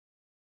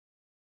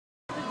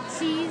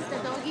Cheese, the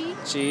doggy.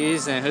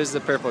 Cheese, and who's the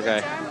purple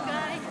guy?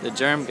 The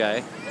germ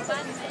guy. The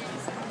bad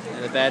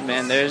man. The bad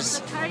man.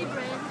 The curry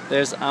bread.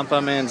 There's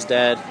Anpanman's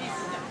dad.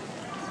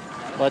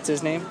 What's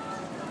his name?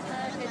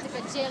 It's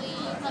like a jelly,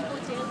 Uncle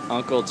Jelly.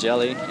 Uncle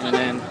Jelly. And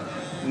then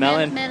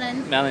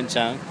Melon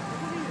Chung.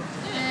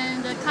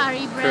 And the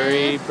curry bread.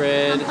 Curry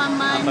bread.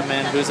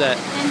 Anpanman. Who's that?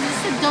 And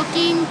this is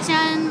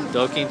Dokin-chan.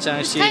 Dokin-chan.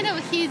 It's kind of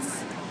his.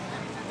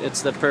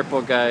 It's the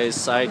purple guy's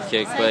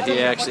sidekick, but she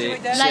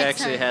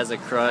actually has a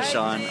crush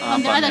on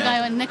On the other guy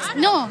on next.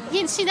 No,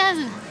 she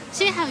doesn't.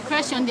 She has a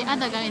crush on the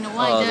other guy in the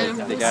white. Oh,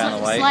 the guy on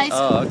the white. Slice.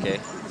 Oh,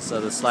 okay.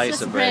 So the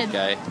slice of bread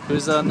guy.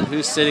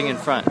 Who's sitting in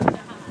front?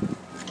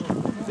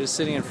 Who's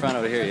sitting in front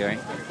over here, Yuri?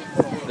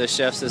 The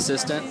chef's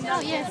assistant.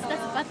 Oh yes,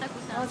 that's butter.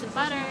 It's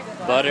butter.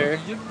 Butter.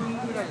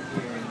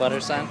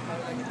 Butter-san.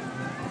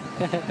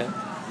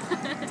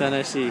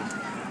 Tanashi.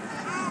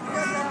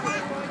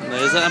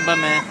 There's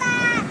Anpanman.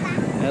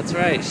 That's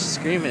right.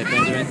 Scream it,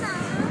 Benjamin.